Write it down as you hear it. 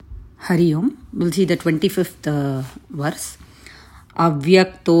Hari Om. We'll see the 25th verse.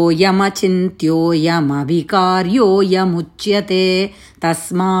 Avyakto yamachintyo yamavikaryo yamuchyate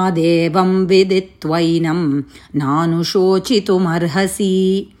tasmadevam viditvainam nanushochitum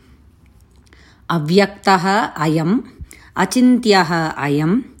arhasi. Avyaktaha ayam achintyaha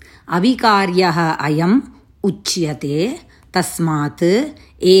ayam avikaryaha ayam uchyate tasmat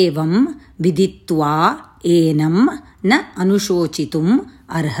evam viditva enam na anushochitum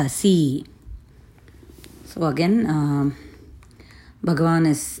arhasi. So again, Bhagavan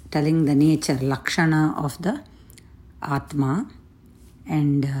is telling the nature, lakshana of the Atma,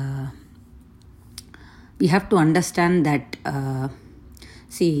 and we have to understand that,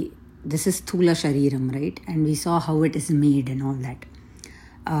 see, this is Sthula Shariram, right? And we saw how it is made and all that.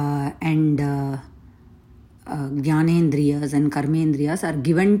 Jnanendriyas and Karmendriyas are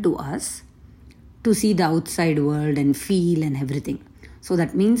given to us to see the outside world and feel and everything. So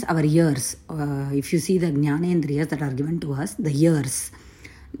that means our ears. If you see the Jnanendriyas that are given to us, the ears,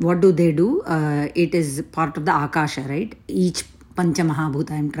 what do? It is part of the Akasha, right? Each Pancha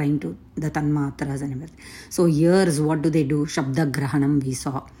Mahabhuta, I'm trying to, the Tanmatras and everything. So ears, what do? Shabda Grahanam we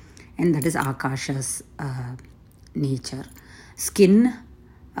saw. And that is Akasha's nature. Skin,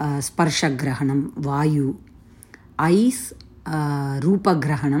 Sparsha Grahanam, Vayu. Eyes, Rupa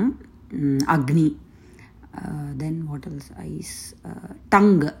Grahanam, Agni. Then what else? Eyes,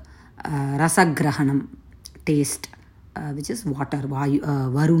 tongue, Rasagrahanam, taste, which is water, Vayu,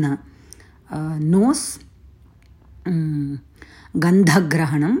 Varuna. Nose,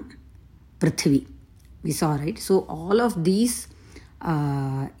 Gandhagrahanam, Prithvi. We saw, right? So all of these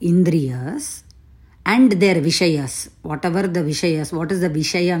Indriyas and their Vishayas, whatever the Vishayas, what is the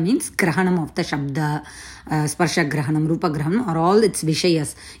Vishaya means? Grahanam of the Shabda, Sparsha Grahanam, Rupa Grahanam, are all its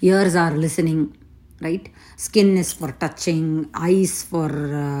Vishayas. Ears are listening, right? Skin is for touching, eyes for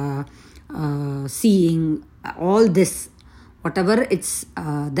seeing, all this, whatever it's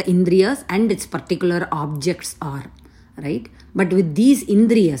the Indriyas and its particular objects are, right? But with these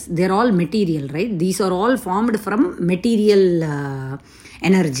Indriyas, they're all material, right? These are all formed from material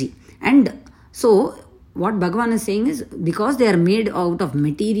energy. And so, what Bhagavan is saying is, because they are made out of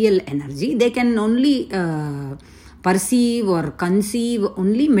material energy, they can only perceive or conceive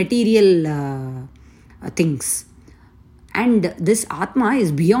only material things. And this Atma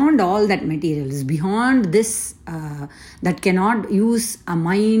is beyond all that material, is beyond this, that cannot use a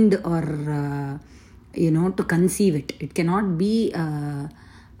mind or, to conceive it. It cannot be,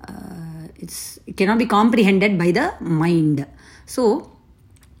 it cannot be comprehended by the mind. So,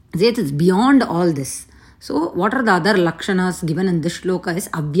 it is beyond all this. So, what are the other lakshanas given in this shloka is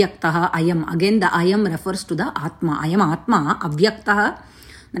avyaktaha ayam. Again, the ayam refers to the Atma. Ayam Atma, avyaktaha.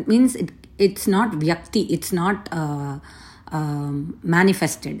 That means it's not vyakti, it's not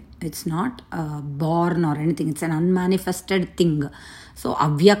manifested. It's not born or anything. It's an unmanifested thing. So,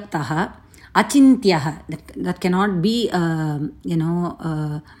 avyaktaha, achintyaha. That cannot be,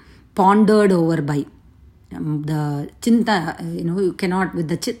 pondered over by. The chinta, you cannot, with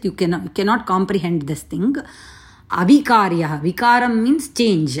the chit, you cannot comprehend this thing. Avikarya, vikaram means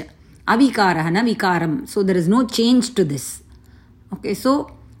change. Avikaraha, na vikaram. So there is no change to this. Okay,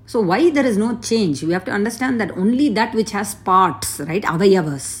 so why there is no change? We have to understand that only that which has parts, right?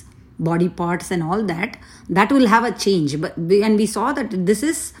 Avayavas, body parts and all that, that will have a change. And we saw that this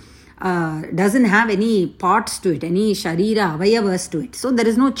is, doesn't have any parts to it, any sharira, avayavas to it. So there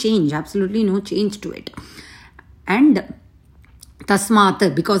is no change, absolutely no change to it. And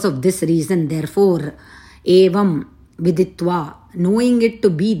tasmat, because of this reason, therefore, evam viditva, knowing it to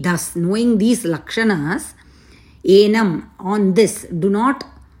be thus, knowing these lakshanas, enam, on this, do not,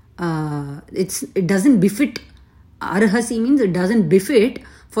 it doesn't befit, arhasi means it doesn't befit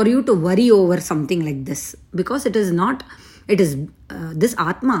for you to worry over something like this, because it is not, this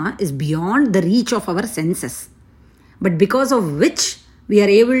Atma is beyond the reach of our senses, but because of which we are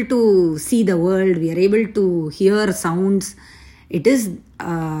able to see the world, we are able to hear sounds. It is,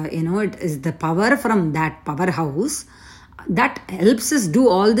 it is the power from that powerhouse that helps us do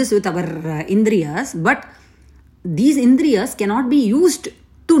all this with our Indriyas, but these Indriyas cannot be used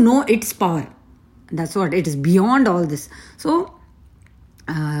to know its power. That's what, it is beyond all this. So,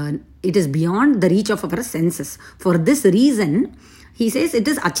 it is beyond the reach of our senses. For this reason, he says it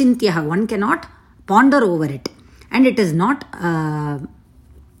is achintyaha, one cannot ponder over it. And it is not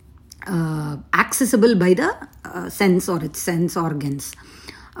accessible by the sense or its sense organs.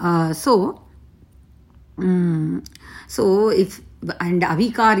 So if And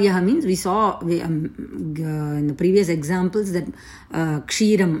avikarya means we saw in the previous examples that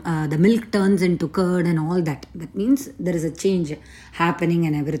kshiram, the milk turns into curd and all that. That means there is a change happening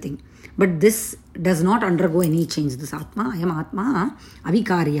and everything. But this does not undergo any change. This Atma, Ayam Atma,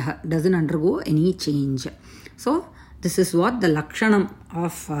 avikarya, doesn't undergo any change. So this is what the lakshanam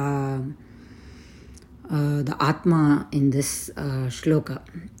of the Atma in this shloka.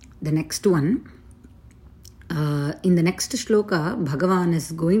 The next one. In the next shloka, Bhagavan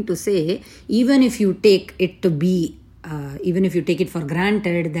is going to say, even if you take it to be, even if you take it for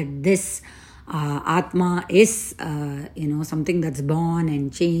granted that this Atma is, something that's born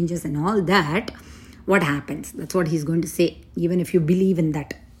and changes and all that, what happens? That's what he's going to say. Even if you believe in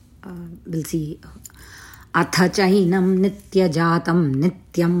that, we'll see. Atha chainam nitya jatam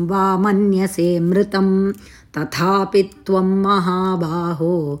nityam va manyase mritam tathapi tvam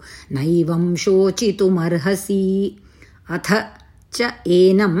mahabaho naivam shochitum arhasi. Atha cha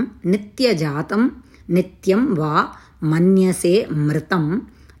enam nitya jatam nityam va manyase mritam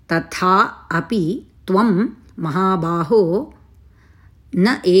tatha api tvam mahabaho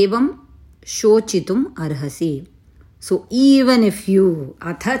na evam shochitum arhasi. So even if you,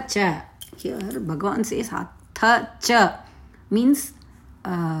 atha cha, here Bhagavan says atha cha means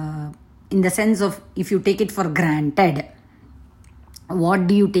in the sense of if you take it for granted. What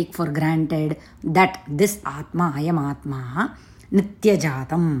do you take for granted? That this Atma, Ayam Atma, Nitya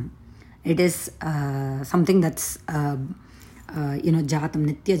Jatam. It is something that's, Jatam,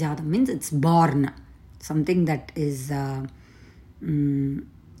 Nitya Jatam means it's born. Something that is,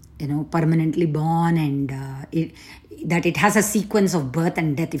 permanently born and that it has a sequence of birth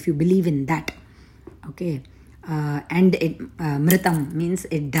and death, if you believe in that. Okay. And it mritam means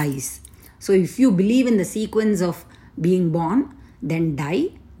it dies. So if you believe in the sequence of being born, then die.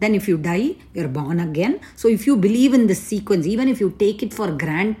 Then if you die, you're born again. So if you believe in the sequence, even if you take it for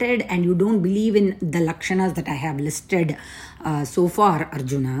granted and you don't believe in the lakshanas that I have listed so far,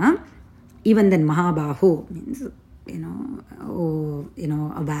 Arjuna, even then Mahabaho means, a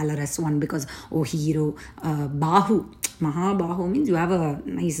valorous one, because, hero, Bahu, Mahabahu means you have a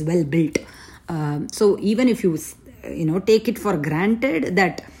nice, well-built. So even if you, take it for granted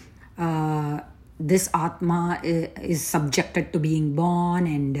that this Atma is subjected to being born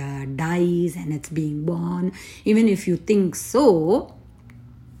and dies and it's being born, even if you think so,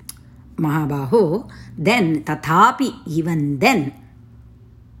 Mahabaho, then tathapi, even then,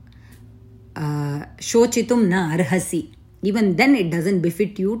 shochitum na arhasi, even then it doesn't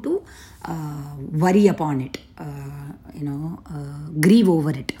befit you to worry upon it, grieve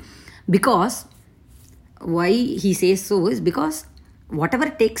over it. Because why he says so is because whatever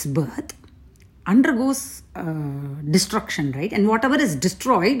takes birth undergoes destruction, right? And whatever is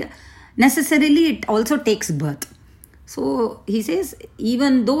destroyed, necessarily it also takes birth. So he says,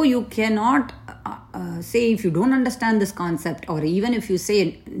 even though you cannot say, if you don't understand this concept, or even if you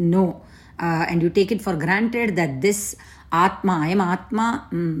say no, and you take it for granted that this Atma, I am Atma,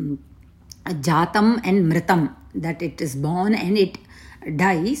 Jatam and Mritam, that it is born and it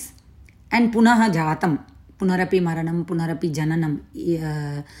dies, and Punaha Jatam, Punarapi Maranam, Punarapi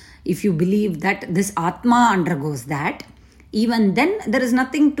Jananam. If you believe that this Atma undergoes that, even then there is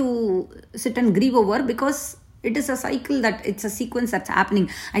nothing to sit and grieve over, because it is a cycle, that it's a sequence that's happening.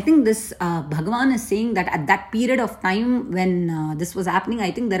 I think this Bhagavan is saying that at that period of time when this was happening, I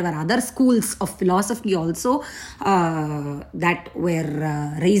think there were other schools of philosophy also that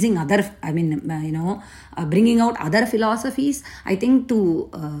were raising other, bringing out other philosophies, I think, to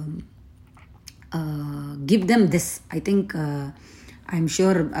give them this. I think I'm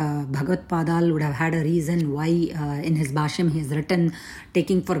sure Bhagavad Padal would have had a reason why in his Bhashyam he has written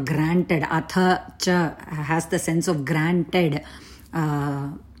taking for granted. Atha cha has the sense of granted.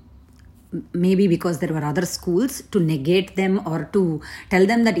 Maybe because there were other schools to negate them, or to tell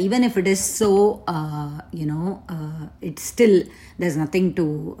them that even if it is so, it's still, there's nothing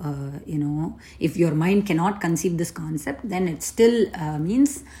to, if your mind cannot conceive this concept, then it still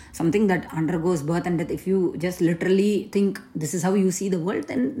means something that undergoes birth and death. If you just literally think this is how you see the world,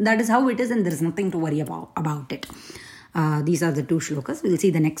 then that is how it is, and there's nothing to worry about it. These are the two shlokas. We'll see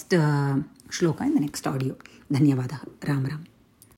the next shloka in the next audio. Dhanyavada. Ram Ram.